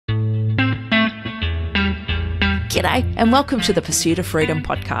G'day and welcome to the Pursuit of Freedom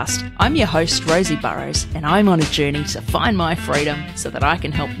podcast. I'm your host, Rosie Burrows, and I'm on a journey to find my freedom so that I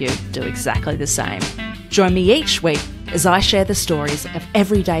can help you do exactly the same. Join me each week as I share the stories of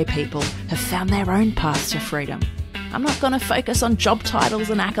everyday people who have found their own paths to freedom. I'm not going to focus on job titles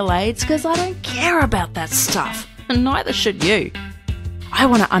and accolades because I don't care about that stuff, and neither should you. I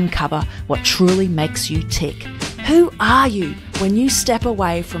want to uncover what truly makes you tick. Who are you when you step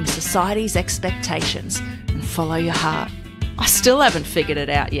away from society's expectations and follow your heart? I still haven't figured it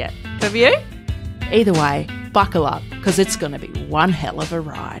out yet. Have you? Either way, buckle up because it's going to be one hell of a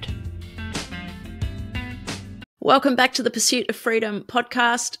ride. Welcome back to the Pursuit of Freedom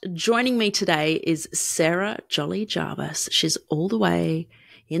podcast. Joining me today is Sarah Jolley-Jarvis. She's all the way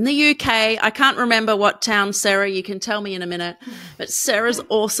in the UK. I can't remember what town, Sarah. You can tell me in a minute. But Sarah's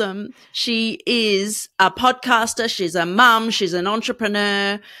awesome. She is a podcaster. She's a mum. She's an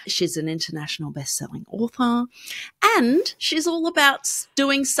entrepreneur. She's an international best-selling author. And she's all about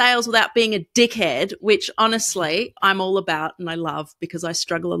doing sales without being a dickhead, which honestly I'm all about and I love because I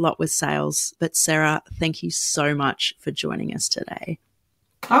struggle a lot with sales. But Sarah, thank you so much for joining us today.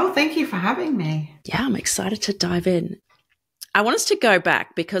 Oh, thank you for having me. Yeah, I'm excited to dive in. I want us to go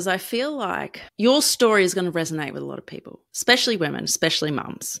back because I feel like your story is going to resonate with a lot of people, especially women, especially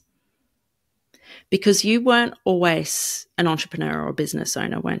mums, because you weren't always an entrepreneur or business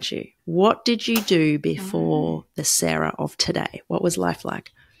owner, weren't you? What did you do before the Sarah of today? What was life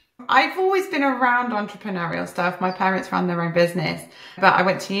like? I've always been around entrepreneurial stuff. My parents ran their own business, but I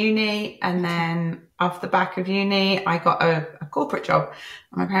went to uni and then off the back of uni, I got a corporate job.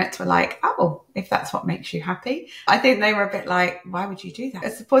 And my parents were like, oh, if that's what makes you happy. I think they were a bit like, why would you do that?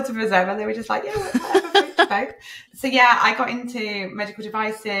 As supportive as ever, they were just like, yeah, whatever. So yeah, I got into medical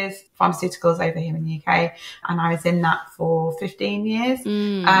devices, pharmaceuticals over here in the UK. And I was in that for 15 years.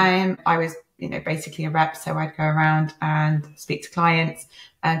 I was, basically a rep. So I'd go around and speak to clients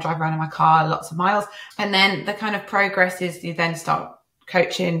and drive around in my car, lots of miles. And then the kind of progress is you then start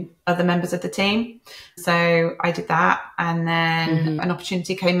coaching other members of the team. So I did that. And then an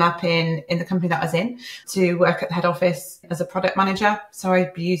opportunity came up in the company that I was in to work at the head office as a product manager. So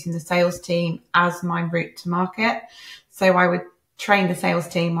I'd be using the sales team as my route to market. So I would train the sales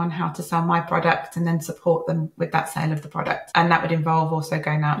team on how to sell my product and then support them with that sale of the product. And that would involve also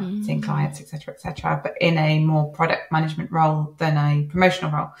going out and seeing clients, et cetera, but in a more product management role than a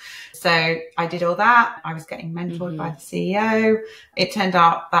promotional role. So I did all that. I was getting mentored by the CEO. It turned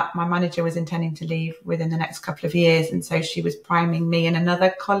out that my manager was intending to leave within the next couple of years. And so she was priming me and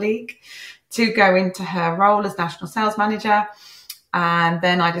another colleague to go into her role as national sales manager. And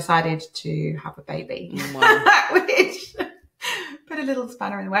then I decided to have a baby, which put a little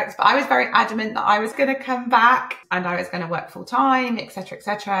spanner in the works, but I was very adamant that I was going to come back and I was going to work full time, et cetera, et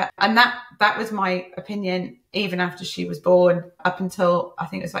cetera. And that was my opinion even after she was born, up until I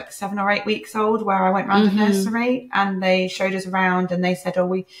think it was like 7 or 8 weeks old, where I went round the nursery and they showed us around and they said, oh,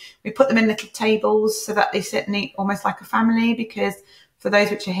 we put them in little tables so that they sit and eat almost like a family, because for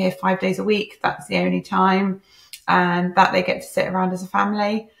those which are here 5 days a week, that's the only time and that they get to sit around as a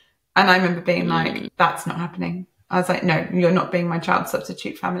family. And I remember being like, that's not happening. I was like, no, you're not being my child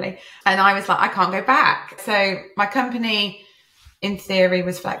substitute family. And I was like, I can't go back. So my company, in theory,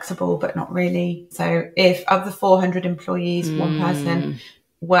 was flexible, but not really. So if of the 400 employees, one person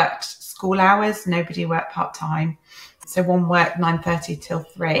worked school hours, nobody worked part-time. So one worked 9:30 till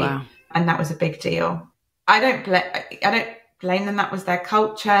 3. Wow. And that was a big deal. I don't blame them. That was their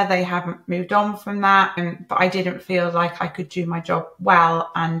culture. They haven't moved on from that. But I didn't feel like I could do my job well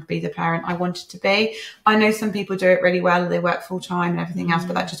and be the parent I wanted to be. I know some people do it really well. They work full time and everything else,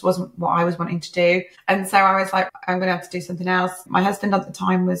 but that just wasn't what I was wanting to do. And so I was like, I'm going to have to do something else. My husband at the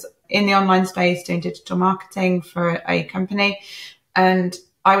time was in the online space doing digital marketing for a company. And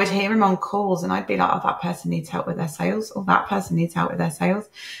I would hear him on calls and I'd be like, oh, that person needs help with their sales, or that person needs help with their sales.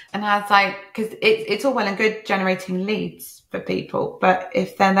 And I was like, because it's all well and good generating leads for people, but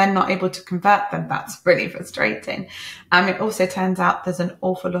if they're then not able to convert them, that's really frustrating. It also turns out there's an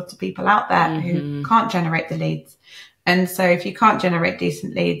awful lot of people out there who can't generate the leads. And so if you can't generate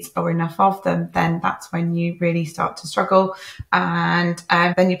decent leads or enough of them, then that's when you really start to struggle. And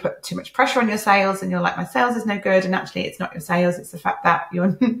then you put too much pressure on your sales and you're like, my sales is no good. And actually it's not your sales. It's the fact that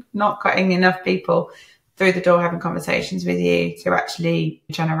you're not getting enough people through the door having conversations with you to actually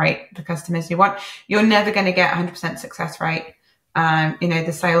generate the customers you want. You're never going to get 100% success rate.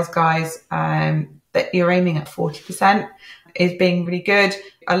 The sales guys that you're aiming at 40% is being really good.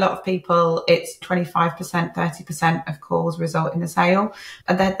 A lot of people, it's 25%, 30% of calls result in a sale.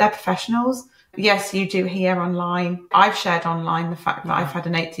 And they're professionals. Yes, you do hear online. I've shared online the fact that I've had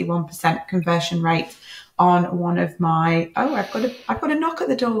an 81% conversion rate on one of my, I've got a knock at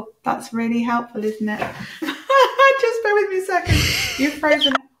the door. That's really helpful, isn't it? Just bear with me a second. You've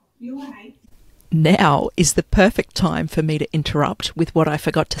frozen. You're right. Now is the perfect time for me to interrupt with what I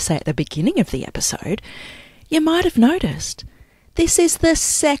forgot to say at the beginning of the episode. You might have noticed this is the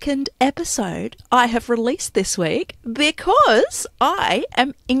second episode I have released this week because I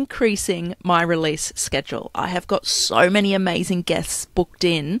am increasing my release schedule. I have got so many amazing guests booked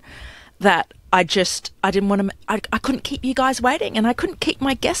in that I didn't want to, I couldn't keep you guys waiting, and I couldn't keep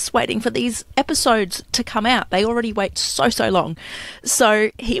my guests waiting for these episodes to come out. They already wait so long.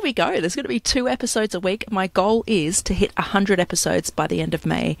 So here we go. There's going to be 2 episodes a week. My goal is to hit 100 episodes by the end of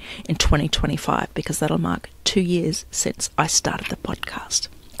May in 2025, because that'll mark 2 years since I started the podcast.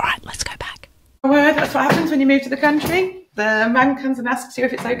 All right, let's go back. Word, that's what happens when you move to the country. The man comes and asks you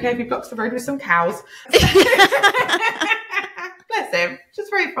if it's okay if he blocks the road with some cows. Bless him, just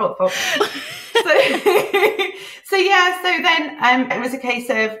very thoughtful. So then it was a case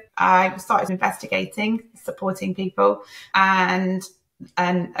of I started investigating, supporting people, and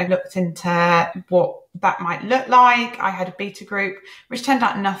I looked into what that might look like. I had a beta group, which turned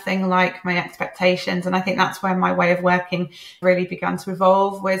out nothing like my expectations. And I think that's where my way of working really began to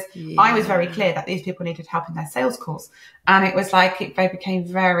evolve. I was very clear that these people needed help in their sales calls. And it was like, it became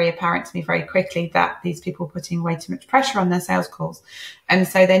very apparent to me very quickly that these people were putting way too much pressure on their sales calls. And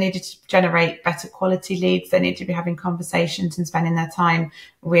so they needed to generate better quality leads. They needed to be having conversations and spending their time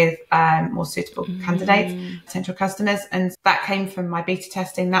with more suitable candidates, potential customers. And that came from my beta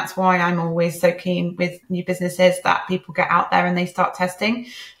testing. That's why I'm always so keen with new businesses that people get out there and they start testing.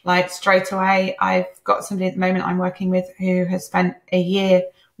 Like straight away, I've got somebody at the moment I'm working with who has spent a year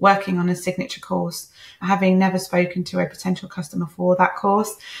working on a signature course, having never spoken to a potential customer for that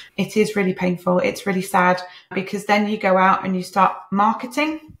course. It is really painful. It's really sad, because then you go out and you start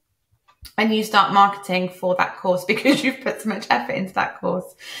marketing for that course because you've put so much effort into that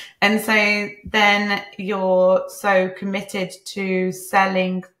course. And so then you're so committed to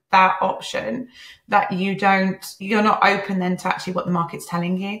selling that option that you're not open then to actually what the market's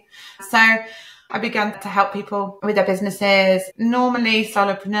telling you. So I began to help people with their businesses, normally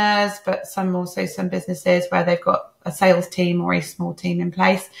solopreneurs, but some businesses where they've got a sales team or a small team in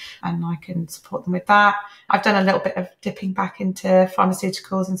place, and I can support them with that. I've done a little bit of dipping back into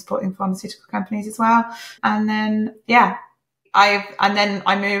pharmaceuticals and supporting pharmaceutical companies as well. And then,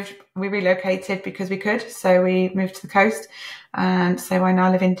 we relocated because we could. So we moved to the coast. And so I now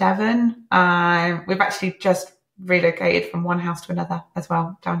live in Devon. We've actually just relocated from one house to another as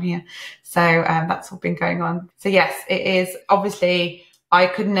well down here. So that's all been going on. So yes, it is. Obviously, I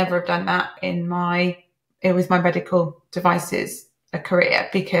could never have done that it was my medical devices career,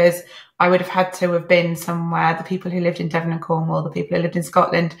 because I would have had to have been somewhere. The people who lived in Devon and Cornwall, the people who lived in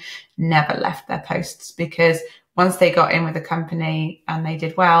Scotland never left their posts, because once they got in with a company and they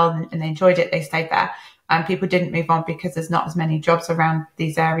did well and they enjoyed it, they stayed there. And people didn't move on because there's not as many jobs around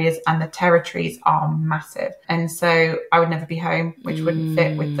these areas and the territories are massive. And so I would never be home, which wouldn't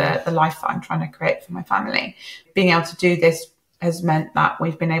fit with the life that I'm trying to create for my family. Being able to do this has meant that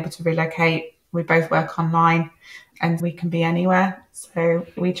we've been able to relocate. We both work online and we can be anywhere. So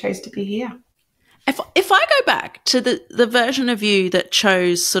we chose to be here. If I go back to the version of you that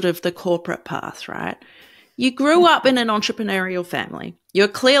chose sort of the corporate path, right? You grew up in an entrepreneurial family. You're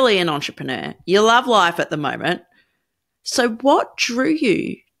clearly an entrepreneur. You love life at the moment. So what drew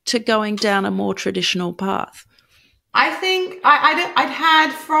you to going down a more traditional path? I think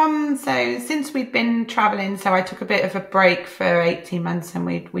since we'd been traveling, so I took a bit of a break for 18 months and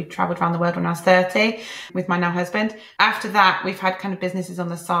we traveled around the world when I was 30 with my now husband. After that, we've had kind of businesses on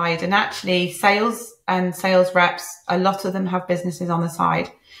the side, and actually sales and sales reps, a lot of them have businesses on the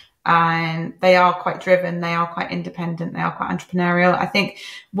side. And they are quite driven, they are quite independent, they are quite entrepreneurial. I think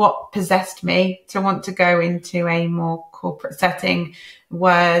what possessed me to want to go into a more corporate setting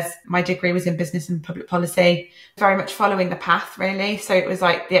was my degree was in business and public policy, very much following the path really. So it was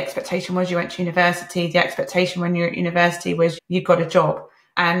like the expectation was you went to university, the expectation when you're at university was you got a job.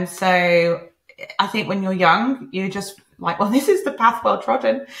 And so I think when you're young, you just like, well, this is the path well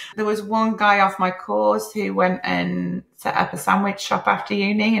trodden. There was one guy off my course who went and set up a sandwich shop after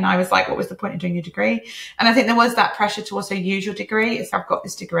uni. And I was like, what was the point of doing your degree? And I think there was that pressure to also use your degree. It's, I've got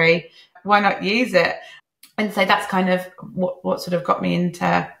this degree, why not use it? And so that's kind of what sort of got me into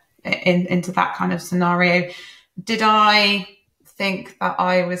that kind of scenario. Did I think that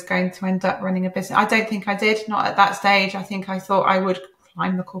I was going to end up running a business? I don't think I did, not at that stage. I think I thought I would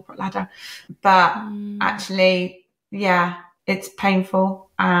climb the corporate ladder. But actually, yeah, It's painful,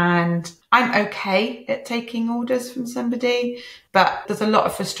 and I'm okay at taking orders from somebody, but there's a lot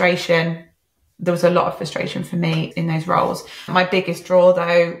of frustration. There was a lot of frustration for me in those roles. My biggest draw,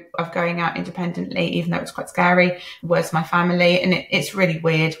 though, of going out independently, even though it was quite scary, was my family. And it's really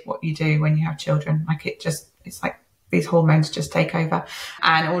weird what you do when you have children. Like it's like these hormones just take over.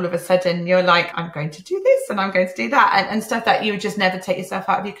 And all of a sudden you're like, I'm going to do this and I'm going to do that, and stuff that you would just never take yourself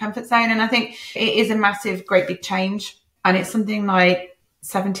out of your comfort zone. And I think it is a massive, great big change. And it's something like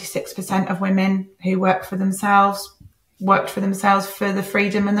 76% of women who worked for themselves for the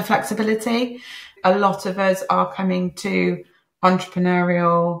freedom and the flexibility. A lot of us are coming to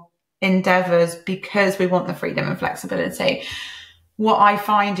entrepreneurial endeavors because we want the freedom and flexibility. What I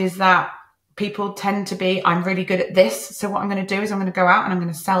find is that people tend to be, I'm really good at this, so what I'm going to do is I'm going to go out and I'm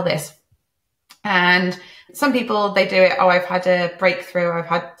going to sell this. And some people, they do it, oh, I've had a breakthrough, I've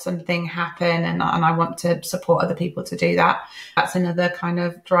had something happen, and I want to support other people to do that. That's another kind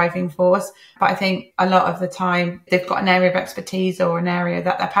of driving force. But I think a lot of the time they've got an area of expertise or an area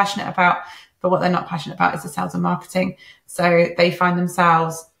that they're passionate about, but what they're not passionate about is the sales and marketing. So they find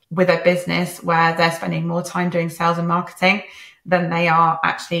themselves with a business where they're spending more time doing sales and marketing than they are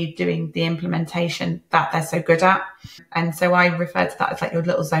actually doing the implementation that they're so good at. And so I refer to that as like your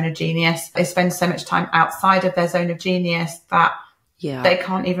little zone of genius. They spend so much time outside of their zone of genius that they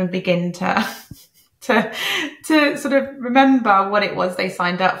can't even begin to sort of remember what it was they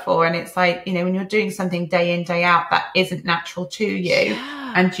signed up for. And it's like, you know, when you're doing something day in, day out that isn't natural to you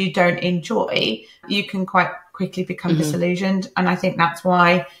and you don't enjoy, you can quite quickly become disillusioned. And I think that's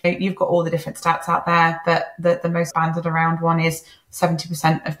why you've got all the different stats out there, but the most banded around one is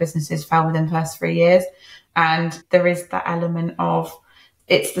 70% of businesses fail within the first 3 years. And there is that element of,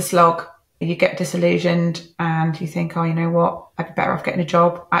 it's the slog. You get disillusioned and you think, oh, you know what, I'd be better off getting a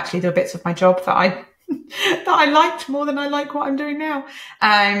job. Actually, there are bits of my job that I liked more than I like what I'm doing now.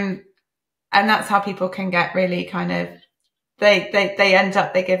 And that's how people can get really kind of, they end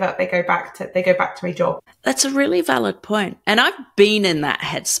up, they give up, they go back to a job. That's a really valid point. And I've been in that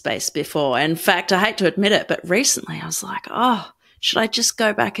headspace before. In fact, I hate to admit it, but recently I was like, oh, should I just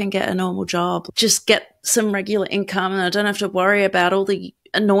go back and get a normal job? Just get some regular income and I don't have to worry about all the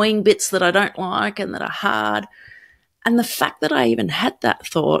annoying bits that I don't like and that are hard. And the fact that I even had that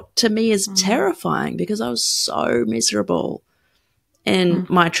thought to me is terrifying because I was so miserable in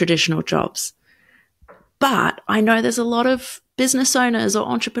my traditional jobs. But I know there's a lot of business owners or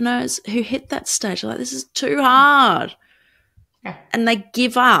entrepreneurs who hit that stage like, this is too hard. Yeah. And they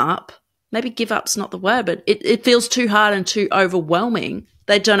give up. Maybe give up's not the word, but it feels too hard and too overwhelming.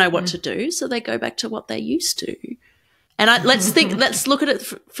 They don't know what to do, so they go back to what they're used to. And let's look at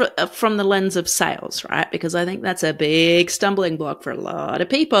it from the lens of sales, right? Because I think that's a big stumbling block for a lot of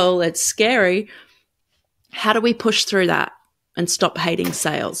people. It's scary. How do we push through that and stop hating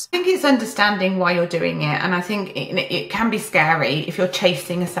sales? I think it's understanding why you're doing it. And I think it can be scary if you're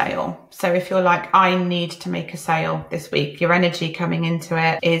chasing a sale. So if you're like, I need to make a sale this week, your energy coming into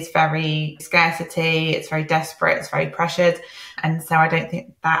it is very scarcity. It's very desperate. It's very pressured. And so I don't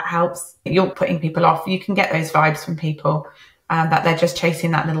think that helps. You're putting people off. You can get those vibes from people that they're just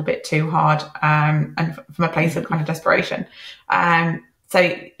chasing that little bit too hard and from a place of kind of desperation. So,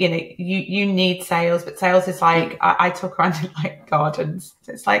 you know, you need sales, but sales is like, I talk around in like gardens.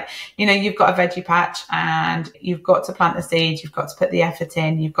 So it's like, you know, you've got a veggie patch and you've got to plant the seeds, you've got to put the effort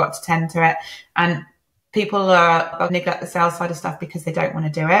in, you've got to tend to it. And people neglect the sales side of stuff because they don't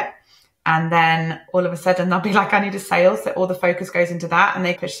want to do it. And then all of a sudden they'll be like, I need a sale. So all the focus goes into that and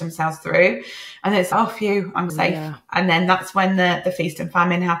they push themselves through. And it's, oh, phew, I'm safe. Yeah. And then that's when the feast and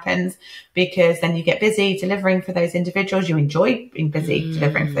famine happens, because then you get busy delivering for those individuals. You enjoy being busy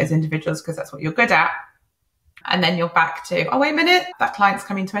delivering for those individuals because that's what you're good at. And then you're back to, oh, wait a minute, that client's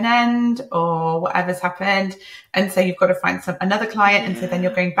coming to an end or whatever's happened. And so you've got to find another client. And so then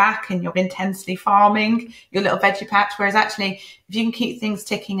you're going back and you're intensely farming your little veggie patch. Whereas actually, if you can keep things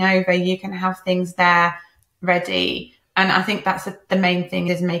ticking over, you can have things there ready. And I think that's the main thing,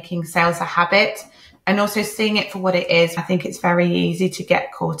 is making sales a habit and also seeing it for what it is. I think it's very easy to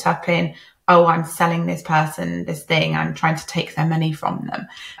get caught up in, oh, I'm selling this person this thing, I'm trying to take their money from them.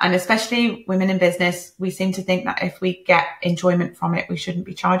 And especially women in business, we seem to think that if we get enjoyment from it, we shouldn't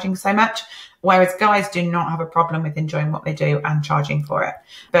be charging so much. Whereas guys do not have a problem with enjoying what they do and charging for it.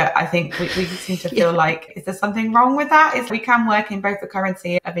 But I think we seem to feel like, is there something wrong with that? Is we can work in both the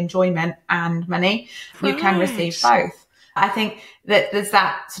currency of enjoyment and money. Right. You can receive both. I think that there's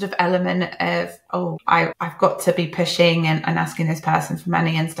that sort of element of, oh, I've got to be pushing and asking this person for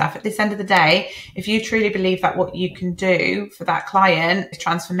money and stuff. At this end of the day, if you truly believe that what you can do for that client is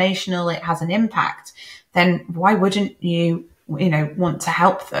transformational, it has an impact, then why wouldn't you want to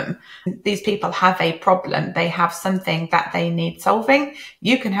help them. These people have a problem. They have something that they need solving.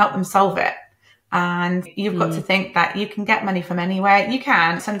 You can help them solve it. And you've got to think that you can get money from anywhere. You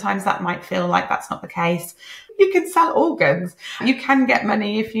can. Sometimes that might feel like that's not the case. You can sell organs. You can get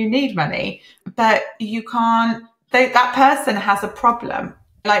money if you need money, but you can't. That person has a problem.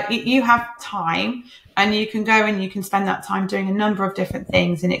 Like you have time and you can go and you can spend that time doing a number of different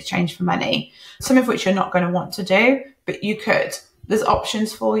things in exchange for money, some of which you're not going to want to do, but you could. There's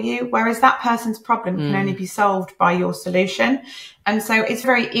options for you, whereas that person's problem can only be solved by your solution. And so it's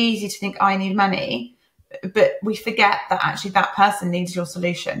very easy to think, I need money, but we forget that actually that person needs your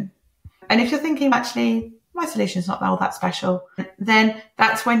solution. And if you're thinking, actually, my solution's not all that special, then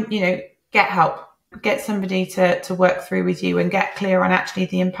that's when, get help. Get somebody to work through with you and get clear on actually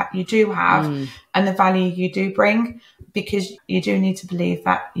the impact you do have and the value you do bring, because you do need to believe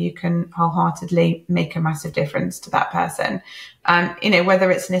that you can wholeheartedly make a massive difference to that person.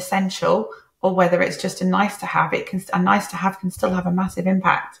 Whether it's an essential or whether it's just a nice to have, a nice to have can still have a massive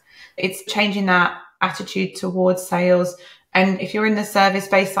impact. It's changing that attitude towards sales. And if you're in the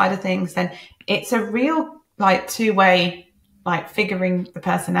service-based side of things, then it's a real two-way figuring the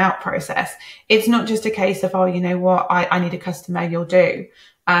person out process. It's not just a case of, you know what, I need a customer, you'll do.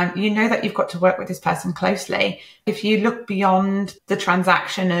 That you've got to work with this person closely. If you look beyond the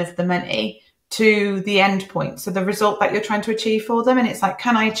transaction of the money to the end point, so the result that you're trying to achieve for them, and it's like,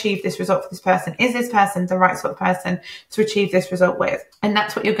 can I achieve this result for this person? Is this person the right sort of person to achieve this result with? And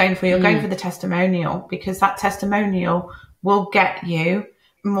that's what you're going for. You're going for the testimonial, because that testimonial will get you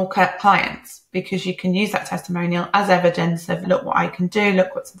more clients, because you can use that testimonial as evidence of, look what I can do,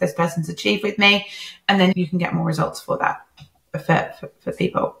 look what this person's achieved with me, and then you can get more results for that for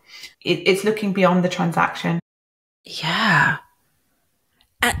people. It's looking beyond the transaction. Yeah.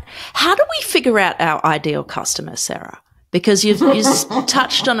 And how do we figure out our ideal customer, Sarah? Because you've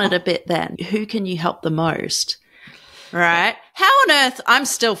touched on it a bit then. Who can you help the most? Right? How on earth? I'm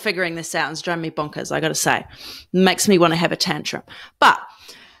still figuring this out. It's driving me bonkers, I got to say. It makes me want to have a tantrum. But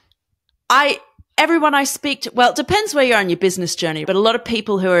everyone I speak to, well, it depends where you're on your business journey, but a lot of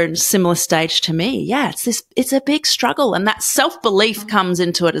people who are in a similar stage to me, it's a big struggle, and that self-belief comes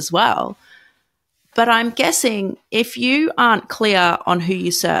into it as well. But I'm guessing if you aren't clear on who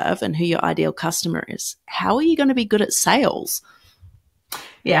you serve and who your ideal customer is, how are you going to be good at sales?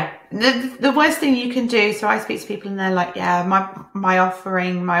 Yeah. The worst thing you can do, so I speak to people and they're like, yeah, my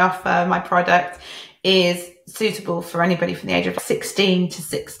offering, my offer, my product is suitable for anybody from the age of 16 to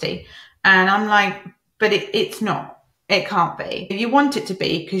 60. And I'm like, but it's not. It can't be. You want it to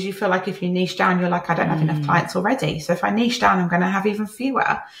be, because you feel like if you niche down, you're like, I don't have enough clients already. So if I niche down, I'm going to have even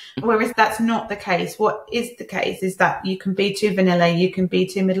fewer. Whereas that's not the case. What is the case is that you can be too vanilla. You can be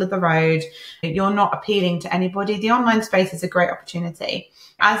too middle of the road. You're not appealing to anybody. The online space is a great opportunity,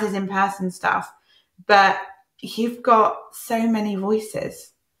 as is in-person stuff. But you've got so many voices.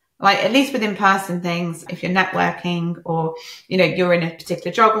 At least with in-person things, if you're networking or, you're in a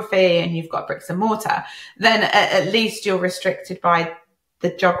particular geography and you've got bricks and mortar, then at least you're restricted by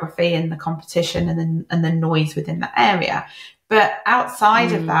the geography and the competition and the noise within that area. But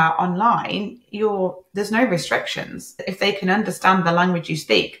outside of that, online, there's no restrictions. If they can understand the language you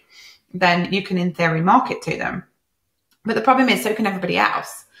speak, then you can, in theory, market to them. But the problem is, so can everybody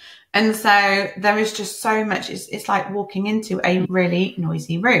else. And so there is just so much. It's like walking into a really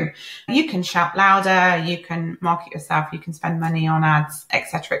noisy room. You can shout louder, you can market yourself, you can spend money on ads,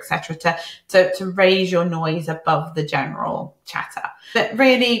 etc., to raise your noise above the general chatter. But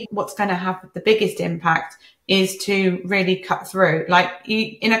really, what's going to have the biggest impact is to really cut through.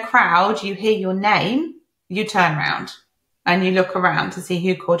 In a crowd, you hear your name, you turn around and you look around to see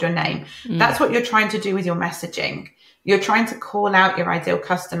who called your name. That's what you're trying to do with your messaging. You're trying to call out your ideal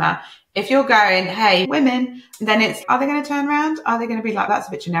customer. If you're going, hey, women, then are they going to turn around? Are they going to be like, that's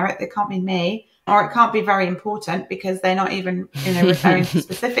a bit generic, they can't mean me? Or it can't be very important because they're not even, referring to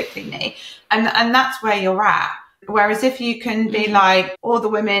specifically me. And that's where you're at. Whereas if you can be like, all the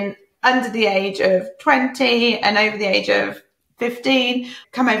women under the age of 20 and over the age of 15,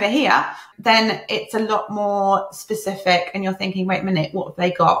 come over here, then it's a lot more specific. And you're thinking, wait a minute, what have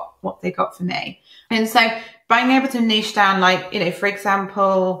they got? What have they got for me? And so being able to niche down, for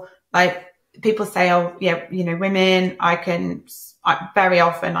example, people say, oh, yeah, women, very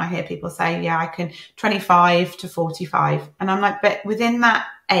often I hear people say, yeah, I can 25 to 45. And I'm like, but within that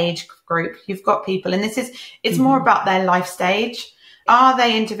age group, you've got people, and it's more about their life stage. Are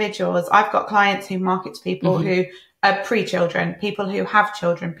they individuals? I've got clients who market to people who pre-children, people who have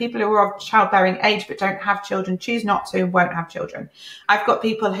children, people who are of childbearing age but don't have children, choose not to, and won't have children. I've got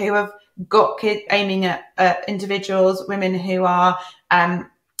people who have got kids aiming at individuals, women who are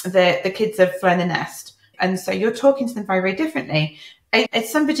the kids have flown the nest. And so you're talking to them very, very differently.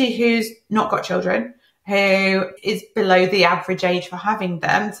 It's somebody who's not got children, who is below the average age for having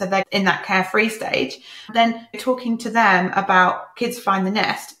them, so they're in that carefree stage. Then talking to them about kids flying the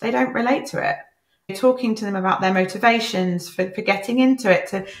nest, they don't relate to it. Talking to them about their motivations for getting into it,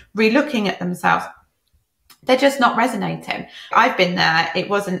 to re-looking at themselves, they're just not resonating. I've been there. It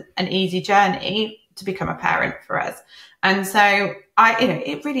wasn't an easy journey to become a parent for us. And so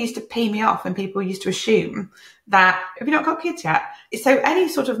it really used to pee me off when people used to assume that, have you not got kids yet? So any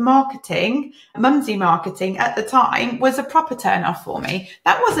sort of marketing, mumsy marketing at the time, was a proper turn off for me.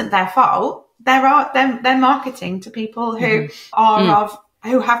 That wasn't their fault. They're marketing to people who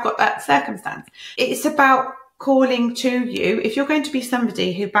who have got that circumstance. It's about calling to you. If you're going to be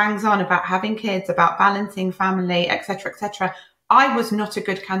somebody who bangs on about having kids, about balancing family, etc., I was not a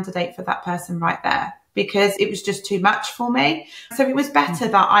good candidate for that person right there, because it was just too much for me. So it was better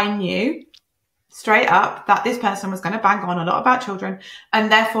that I knew straight up that this person was going to bang on a lot about children,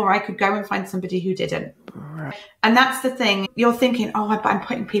 and therefore I could go and find somebody who didn't. Right. And that's the thing. You're thinking, oh, I'm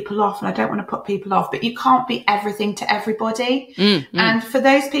putting people off and I don't want to put people off, but you can't be everything to everybody. And for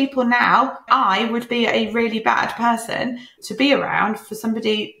those people now, I would be a really bad person to be around for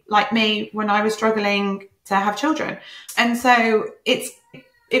somebody like me when I was struggling to have children. And so it's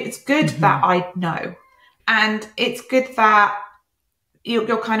good that I know, and it's good that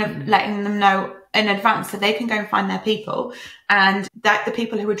you're kind of letting them know in advance so they can go and find their people, and that the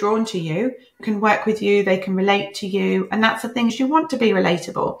people who are drawn to you can work with you, they can relate to you. And that's the thing, is you want to be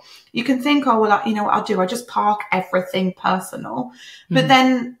relatable. You can think, oh, well, you know what I'll do? I'll just park everything personal. But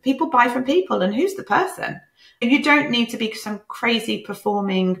then people buy from people, and who's the person? You don't need to be some crazy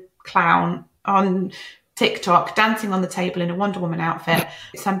performing clown on TikTok dancing on the table in a Wonder Woman outfit.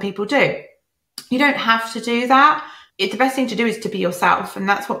 Some people do. You don't have to do that. The best thing to do is to be yourself. And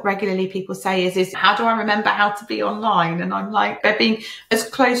that's what regularly people say is how do I remember how to be online? And I'm like, they're being as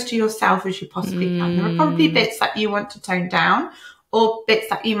close to yourself as you possibly can. There are probably bits that you want to tone down or bits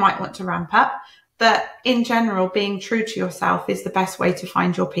that you might want to ramp up. But in general, being true to yourself is the best way to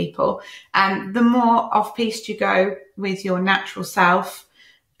find your people. And the more off-piste you go with your natural self,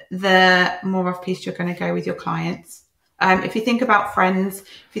 the more off-piste you're going to go with your clients. If you think about friends,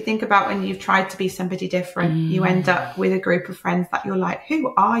 if you think about when you've tried to be somebody different, you end up with a group of friends that you're like,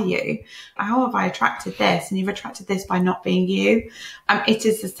 who are you? How have I attracted this? And you've attracted this by not being you. It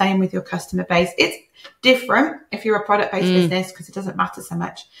is the same with your customer base. It's different if you're a product-based business, because it doesn't matter so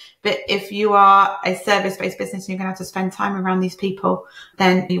much. But if you are a service-based business and you're going to have to spend time around these people,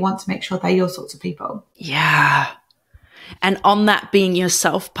 then you want to make sure they're your sorts of people. Yeah. And on that being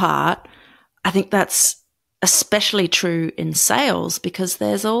yourself part, I think that's especially true in sales, because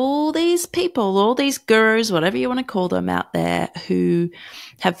there's all these people, all these gurus, whatever you want to call them out there, who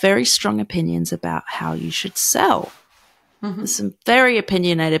have very strong opinions about how you should sell. There's some very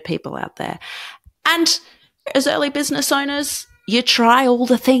opinionated people out there. And as early business owners, you try all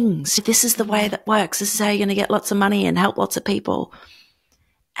the things. This is the way that works. This is how you're going to get lots of money and help lots of people.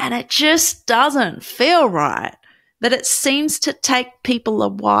 And it just doesn't feel right. That it seems to take people a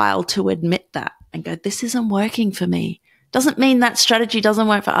while to admit that and go, this isn't working for me. Doesn't mean that strategy doesn't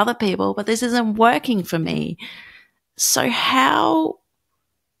work for other people, but this isn't working for me. So how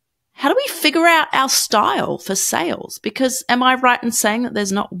do we figure out our style for sales? Because am I right in saying that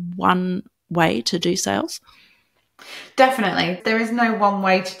there's not one way to do sales? Definitely. There is no one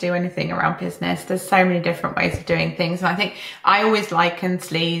way to do anything around business. There's so many different ways of doing things. And I think I always liken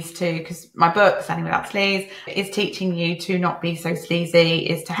Sleaze to, because my book, Selling Without Sleaze, is teaching you to not be so sleazy,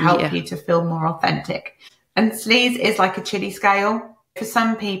 is to help you to feel more authentic. And Sleaze is like a chili scale. For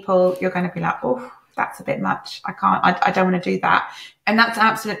some people, you're going to be like, oh, that's a bit much. I don't want to do that. And that's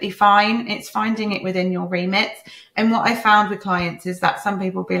absolutely fine. It's finding it within your remit. And what I found with clients is that some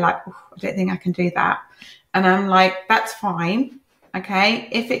people will be like, oh, I don't think I can do that. And I'm like, that's fine. Okay.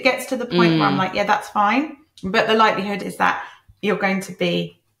 If it gets to the point where I'm like, yeah, that's fine. But the likelihood is that you're going to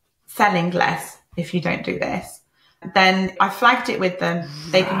be selling less if you don't do this. Then I flagged it with them.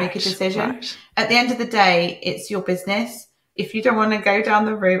 They can make a decision. Right. At the end of the day, it's your business. If you don't want to go down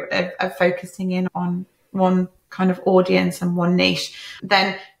the route of focusing in on one kind of audience and one niche,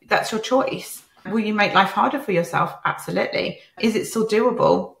 then that's your choice. Will you make life harder for yourself? Absolutely. Is it still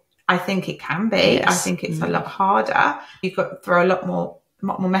doable? I think it can be. Yes. I think it's a lot harder. You've got to throw a lot more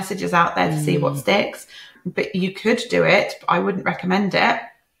messages out there to see what sticks. But you could do it. But I wouldn't recommend it.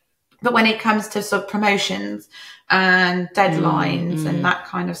 But when it comes to sort of promotions and deadlines and that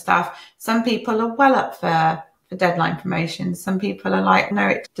kind of stuff, some people are well up for deadline promotions. Some people are like, no,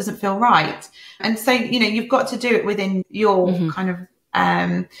 it doesn't feel right. And so, you've got to do it within your kind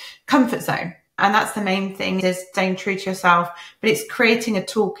of comfort zone. And that's the main thing, is staying true to yourself. But it's creating a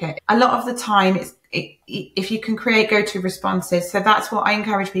toolkit. A lot of the time, if you can create go-to responses. So that's what I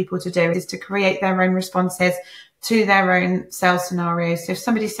encourage people to do, is to create their own responses to their own sales scenarios. So if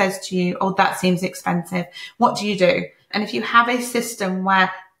somebody says to you, oh, that seems expensive, what do you do? And if you have a system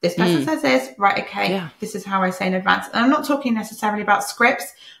where this person says this, right, okay, this is how I say in advance. And I'm not talking necessarily about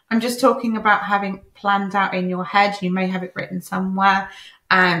scripts. I'm just talking about having planned out in your head. You may have it written somewhere.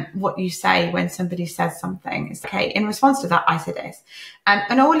 And what you say when somebody says something is, okay, in response to that, I say this.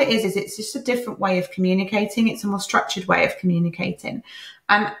 And all it is it's just a different way of communicating. It's a more structured way of communicating.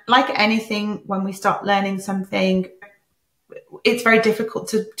 And like anything, when we start learning something, it's very difficult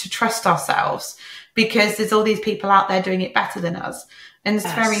to trust ourselves, because there's all these people out there doing it better than us. And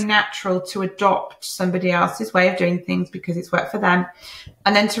it's very natural to adopt somebody else's way of doing things because it's worked for them.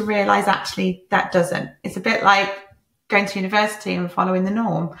 And then to realize actually that doesn't. It's a bit like going to university and following the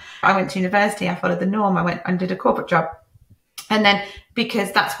norm. I went to university, I followed the norm. I went and did a corporate job. And then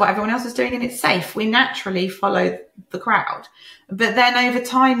because that's what everyone else is doing and it's safe, we naturally follow the crowd. But then over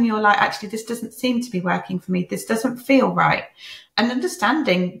time, you're like, actually, this doesn't seem to be working for me. This doesn't feel right. And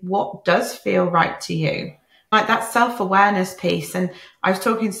understanding what does feel right to you. Like that self-awareness piece. And I was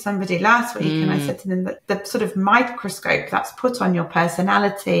talking to somebody last week and I said to them that the sort of microscope that's put on your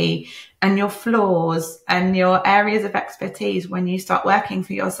personality and your flaws and your areas of expertise when you start working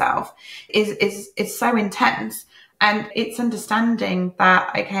for yourself is so intense. And it's understanding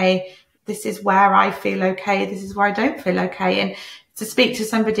that, okay, this is where I feel okay. This is where I don't feel okay. And to speak to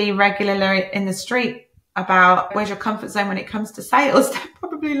somebody regularly in the street about where's your comfort zone when it comes to sales, they're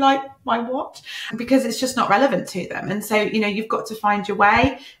probably like, why what? Because it's just not relevant to them. And so, you've got to find your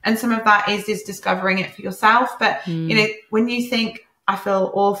way. And some of that is discovering it for yourself. But, when you think, I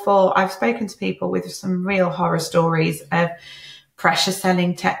feel awful, I've spoken to people with some real horror stories of pressure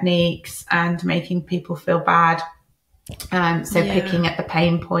selling techniques and making people feel bad. Picking at the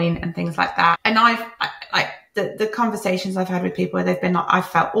pain point and things like that. And the conversations I've had with people where they've been like, I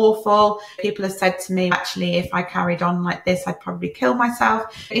felt awful. People have said to me, actually, if I carried on like this, I'd probably kill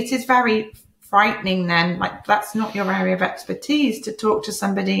myself. It is very frightening then. Like, that's not your area of expertise to talk to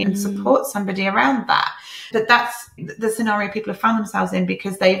somebody and support somebody around that. But that's the scenario people have found themselves in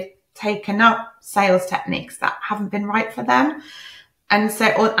because they've taken up sales techniques that haven't been right for them. And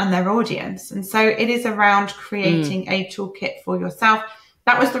so, and their audience. And so it is around creating a toolkit for yourself.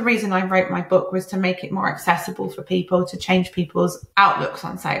 That was the reason I wrote my book, was to make it more accessible for people, to change people's outlooks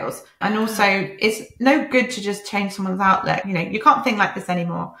on sales. And also, it's no good to just change someone's outlook. You can't think like this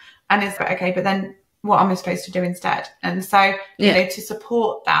anymore. And it's like, okay, but then what am I supposed to do instead? And so, to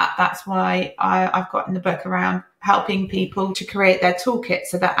support that, that's why I've got in the book around helping people to create their toolkit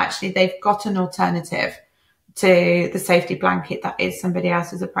so that actually they've got an alternative to the safety blanket that is somebody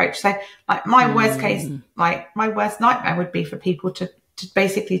else's approach. So like my worst case, like my worst nightmare would be for people to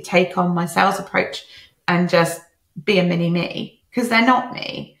basically take on my sales approach and just be a mini me, because they're not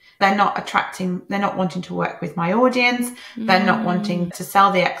me. They're not wanting to work with my audience. They're not wanting to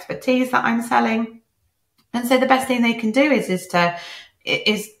sell the expertise that I'm selling. And so the best thing they can do is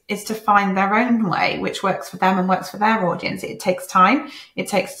to find their own way, which works for them and works for their audience. It takes time. It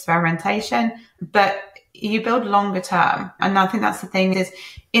takes experimentation, but you build longer term. And I think that's the thing, is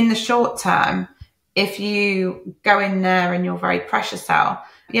in the short term, if you go in there and you're very pressure sell,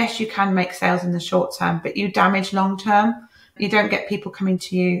 yes, you can make sales in the short term, but you damage long term. You don't get people coming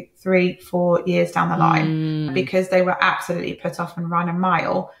to you 3-4 years down the line because they were absolutely put off and ran a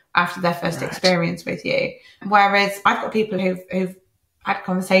mile after their first experience with you. Whereas I've got people who've had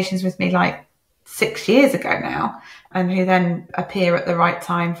conversations with me like 6 years ago now, and who then appear at the right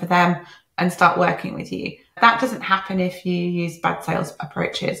time for them and start working with you. That doesn't happen if you use bad sales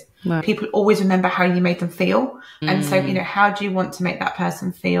approaches. No. People always remember how you made them feel. And so, how do you want to make that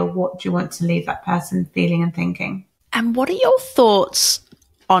person feel? What do you want to leave that person feeling and thinking? And what are your thoughts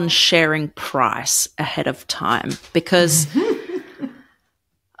on sharing price ahead of time? Because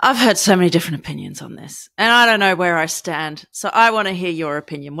I've heard so many different opinions on this, and I don't know where I stand. So I want to hear your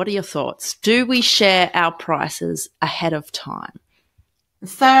opinion. What are your thoughts? Do we share our prices ahead of time?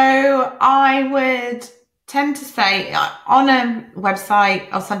 So I would tend to say on a website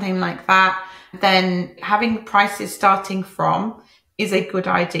or something like that, then having prices starting from is a good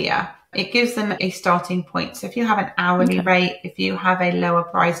idea. It gives them a starting point. So if you have an hourly rate, if you have a lower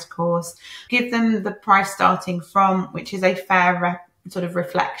priced course, give them the price starting from, which is a fair sort of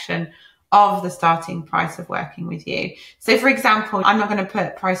reflection of the starting price of working with you. So for example, I'm not going to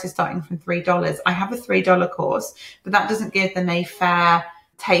put prices starting from $3. I have a $3 course, but that doesn't give them a fair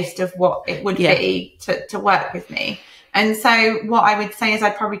taste of what it would be to work with me. And so what I would say is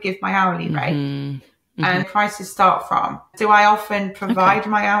I'd probably give my hourly rate. And prices start from. Do I often provide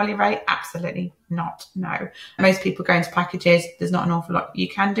my hourly rate? Absolutely not. No. Most people go into packages. There's not an awful lot you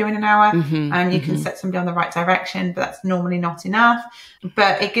can do in an hour. And you can set somebody on the right direction, but that's normally not enough.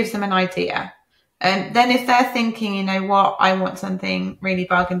 But it gives them an idea. And then if they're thinking, you know what, I want something really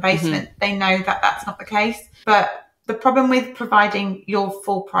bargain basement, they know that that's not the case. But the problem with providing your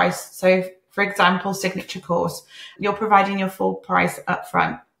full price, so for example, signature course, you're providing your full price up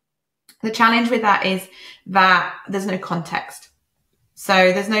front. The challenge with that is that there's no context. So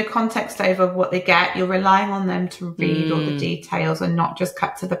there's no context over what they get. You're relying on them to read all the details and not just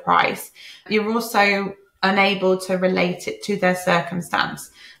cut to the price. You're also unable to relate it to their circumstance.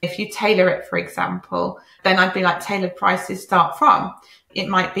 If you tailor it, for example, then I'd be like, tailored prices start from. It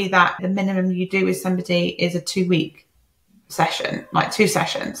might be that the minimum you do with somebody is a 2-week session, like 2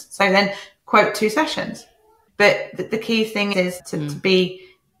 sessions. So then quote 2 sessions. But the key thing is to be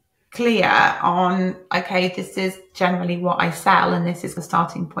clear on, okay, this is generally what I sell and this is the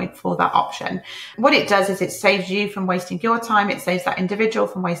starting point for that option. What it does is it saves you from wasting your time. It saves that individual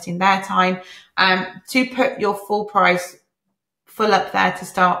from wasting their time. To put your full price full up there to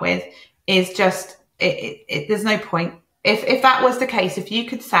start with is just, there's no point. If that was the case, if you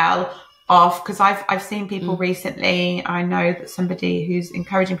could sell off, because I've seen people recently, I know that somebody who's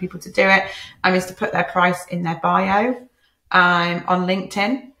encouraging people to do it, is to put their price in their bio on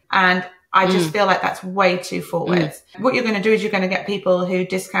LinkedIn. And I just feel like that's way too forward. What you're going to do is you're going to get people who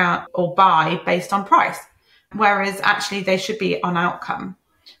discount or buy based on price, whereas actually they should be on outcome.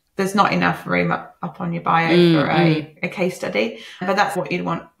 There's not enough room up on your bio for a case study, but that's what you'd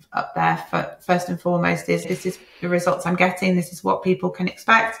want up there for first and foremost is this is the results I'm getting. This is what people can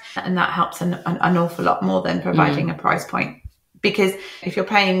expect. And that helps an awful lot more than providing a price point, because if you're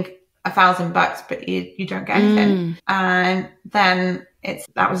paying $1,000 but you don't get anything, and then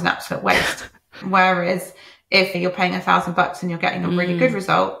that was an absolute waste. Whereas if you're paying $1,000 and you're getting a really good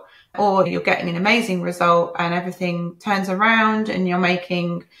result, or you're getting an amazing result and everything turns around and you're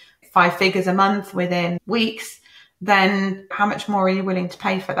making 5 figures a month within weeks, then how much more are you willing to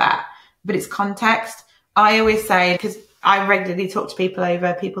pay for that? But it's context. I always say, because I regularly talk to people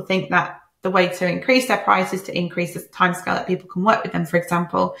think that the way to increase their price is to increase the timescale that people can work with them, for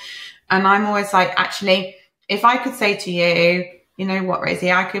example. And I'm always like, actually, if I could say to you, you know what,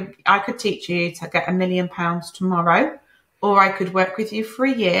 Rosie, I could teach you to get £1 million tomorrow, or I could work with you for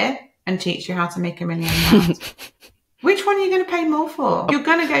a year and teach you how to make £1 million. Which one are you going to pay more for? You're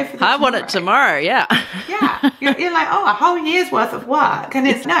going to go for the I want it tomorrow, yeah. Yeah. You're like, oh, a whole year's worth of work. And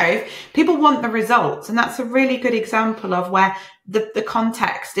it's no, people want the results. And that's a really good example of where the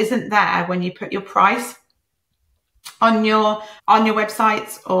context isn't there when you put your price on your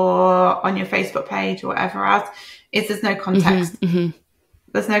websites or on your Facebook page or whatever else. There's no context.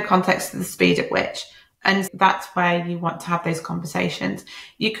 There's no context to the speed at which. And that's where you want to have those conversations.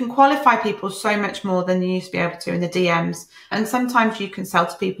 You can qualify people so much more than you used to be able to in the DMs. And sometimes you can sell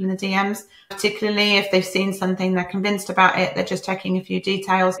to people in the DMs, particularly if they've seen something, they're convinced about it, they're just checking a few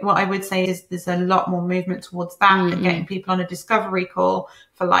details. What I would say is there's a lot more movement towards that than getting people on a discovery call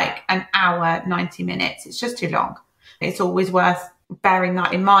for like an hour, 90 minutes. It's just too long. It's always worth bearing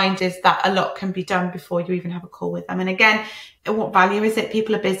that in mind, is that a lot can be done before you even have a call with them. And again, what value is it?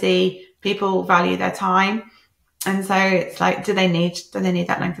 People are busy. People value their time. And so it's like, do they need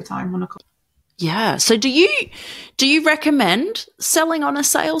that length of time on a call? Yeah. So do you recommend selling on a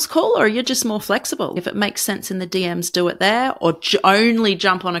sales call, or you're just more flexible? If it makes sense in the DMs, do it there, or only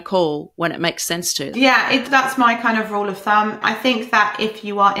jump on a call when it makes sense to? Yeah, that's my kind of rule of thumb. I think that if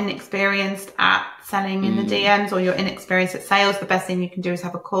you are inexperienced at selling in the DMs, or you're inexperienced at sales, the best thing you can do is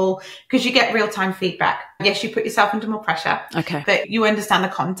have a call, because you get real-time feedback. Yes, you put yourself under more pressure, okay, but you understand the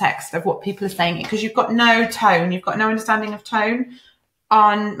context of what people are saying, because you've got no tone, you've got no understanding of tone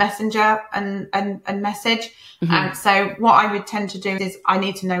on Messenger and message. So what I would tend to do is I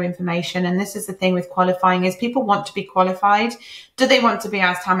need to know information. And this is the thing with qualifying, is people want to be qualified. Do they want to be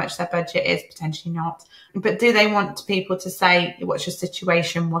asked how much their budget is? Potentially not. But do they want people to say, what's your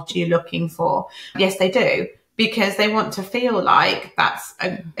situation? What are you looking for? Yes, they do, because they want to feel like that's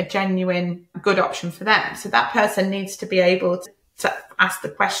a genuine good option for them. So that person needs to be able to ask the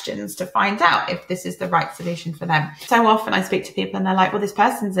questions to find out if this is the right solution for them. So often I speak to people and they're like, well, this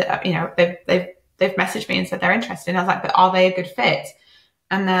person's, they've messaged me and said they're interested. And I was like, but are they a good fit?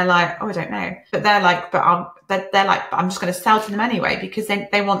 And they're like, oh, I don't know. But they're like, but I'm just going to sell to them anyway, because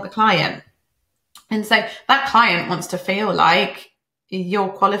they want the client. And so that client wants to feel like you're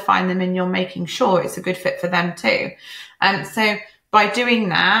qualifying them and you're making sure it's a good fit for them too. And so by doing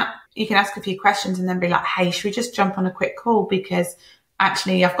that, you can ask a few questions and then be like, hey, should we just jump on a quick call? Because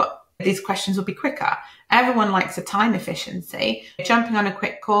actually these questions will be quicker. Everyone likes a time efficiency. Jumping on a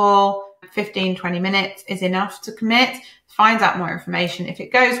quick call, 15, 20 minutes is enough to commit. Find out more information. If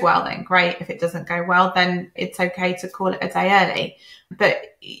it goes well, then great. If it doesn't go well, then it's okay to call it a day early.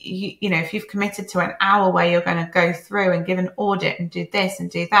 But you know, if you've committed to an hour where you're going to go through and give an audit and do this and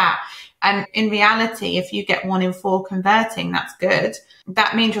do that, and in reality, if you get 1 in 4 converting, that's good.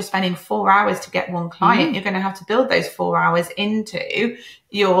 That means you're spending 4 hours to get one client. You're going to have to build those 4 hours into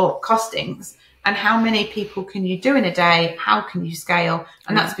your costings. And how many people can you do in a day? How can you scale?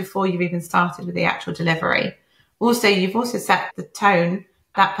 And that's before you've even started with the actual delivery. Also, you've also set the tone.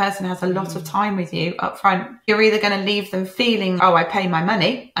 That person has a lot of time with you up front. You're either going to leave them feeling, oh, I pay my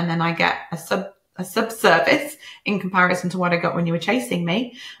money and then I get a sub service in comparison to what I got when you were chasing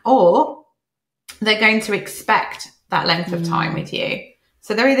me, or they're going to expect that length of time with you.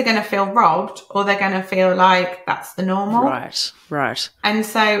 So they're either going to feel robbed or they're going to feel like that's the normal. Right. And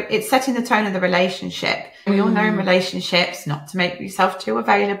so it's setting the tone of the relationship. We all know in relationships not to make yourself too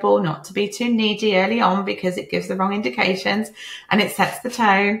available, not to be too needy early on, because it gives the wrong indications and it sets the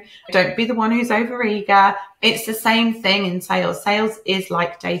tone. Don't be the one who's overeager. It's the same thing in sales. Sales is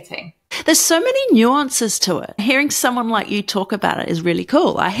like dating. There's so many nuances to it. Hearing someone like you talk about it is really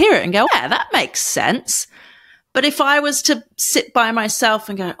cool. I hear it and go, yeah, that makes sense. But if I was to sit by myself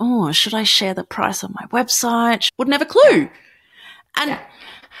and go, oh, should I share the price on my website? Wouldn't have a clue. And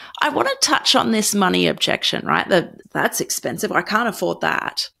I want to touch on this money objection, right? That's expensive. I can't afford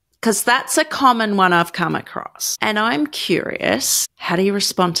that. Because that's a common one I've come across. And I'm curious, how do you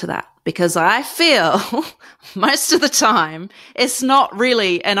respond to that? Because I feel most of the time it's not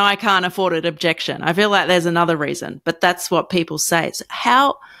really an I can't afford it objection. I feel like there's another reason, but that's what people say. So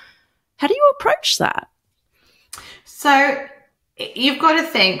how do you approach that? So you've got to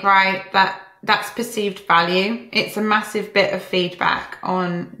think, right, that's perceived value. It's a massive bit of feedback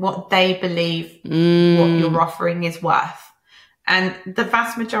on what they believe what you're offering is worth. And the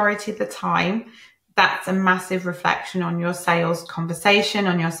vast majority of the time, that's a massive reflection on your sales conversation,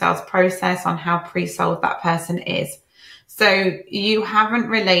 on your sales process, on how pre-sold that person is. So you haven't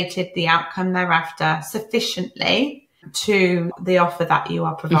related the outcome thereafter sufficiently to the offer that you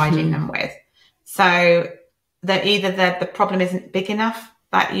are providing them with. So that either the problem isn't big enough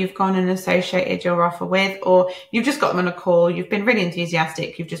that you've gone and associated your offer with, or you've just got them on a call, you've been really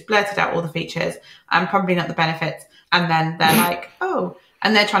enthusiastic, you've just blurted out all the features and probably not the benefits. And then they're like, oh,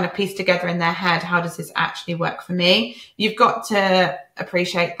 and they're trying to piece together in their head, how does this actually work for me? You've got to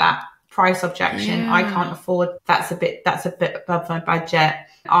appreciate that price objection. I can't afford, that's a bit above my budget,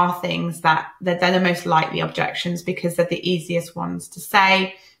 are things that they're the most likely objections because they're the easiest ones to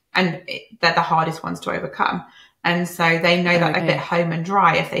say and they're the hardest ones to overcome. And so they know that they're a bit home and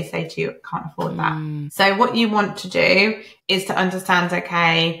dry if they say to you, I can't afford that. So what you want to do is to understand,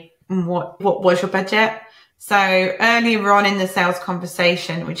 okay, what was your budget? So earlier on in the sales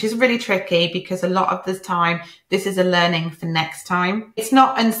conversation, which is really tricky because a lot of the time, this is a learning for next time. It's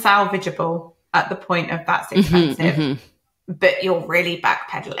not unsalvageable at the point of that's expensive, but you're really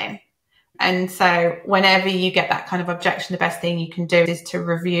backpedaling. And so whenever you get that kind of objection, the best thing you can do is to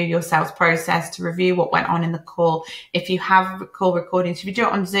review your sales process, to review what went on in the call. If you have call recordings, if you do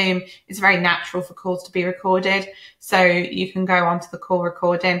it on Zoom, it's very natural for calls to be recorded. So you can go onto the call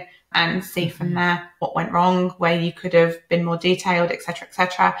recording and see from there what went wrong, where you could have been more detailed, et cetera, et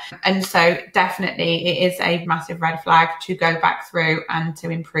cetera. And so definitely it is a massive red flag to go back through and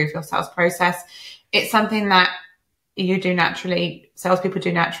to improve your sales process. It's something that you do naturally, salespeople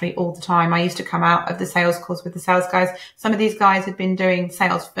do naturally all the time. I used to come out of the sales calls with the sales guys. Some of these guys had been doing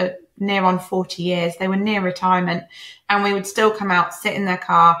sales for near on 40 years. They were near retirement, and we would still come out, sit in their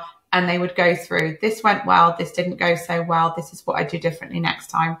car, and they would go through, this went well, this didn't go so well, this is what I do differently next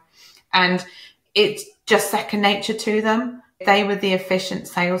time. And it's just second nature to them. They were the efficient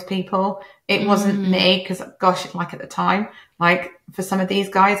salespeople. It wasn't me, because gosh, like at the time, like for some of these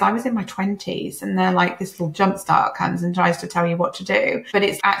guys, I was in my 20s and they're like, this little jump start comes and tries to tell you what to do. But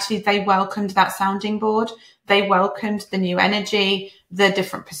it's actually, they welcomed that sounding board. They welcomed the new energy, the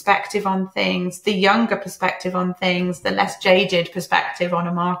different perspective on things, the younger perspective on things, the less jaded perspective on